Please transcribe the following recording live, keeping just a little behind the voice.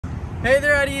Hey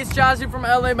there, Eddie. It's Jazzy from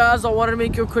LA Mazda. I wanted to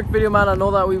make you a quick video, man. I know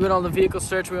that we've been on the vehicle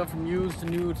search. We went from used to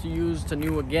new to used to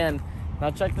new again. Now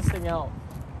check this thing out.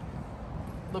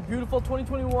 The beautiful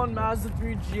 2021 Mazda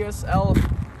 3 GSL.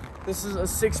 This is a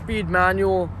 6-speed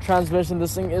manual transmission.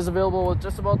 This thing is available with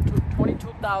just about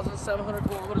 22,700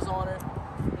 kilometers on it.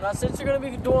 Now, since you're going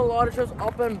to be doing a lot of trips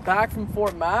up and back from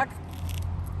Fort Mac,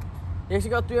 you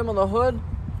actually got 3M on the hood,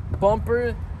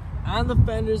 bumper, and the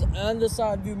fenders, and the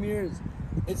side view mirrors.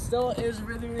 It still is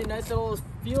really, really nice. It'll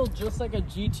feel just like a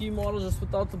GT model, just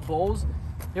without the bows.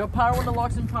 You have power window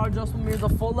locks and power adjustable mirrors, a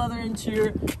full leather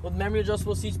interior with memory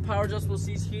adjustable seats, power adjustable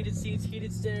seats, heated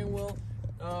steering wheel,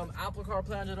 Apple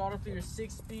CarPlay, Android Auto for your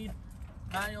 6-speed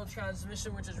manual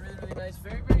transmission, which is really, really nice.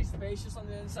 Very, very spacious on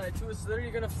the inside too. It's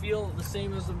literally gonna feel the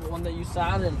same as the one that you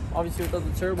sat in, obviously without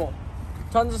the turbo.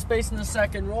 Tons of space in the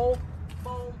second row.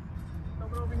 Boom.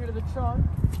 Coming over here to the trunk.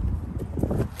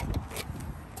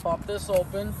 Pop this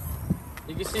open.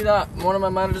 You can see that one of my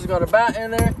managers got a bat in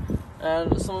there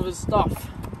and some of his stuff.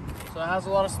 So it has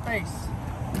a lot of space.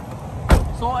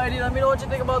 So Eddie, let me know what you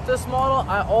think about this model.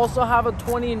 I also have a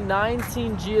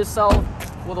 2019 GSL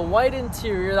with a white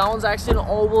interior. That one's actually an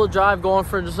all-wheel drive, going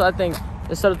for just, I think,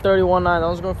 instead of 31.9, that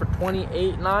one's going for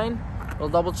 28.9. I'll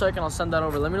double check and I'll send that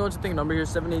over. Let me know what you think. Number here,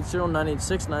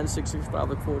 780-986-9665.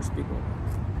 Look forward to speaking with you.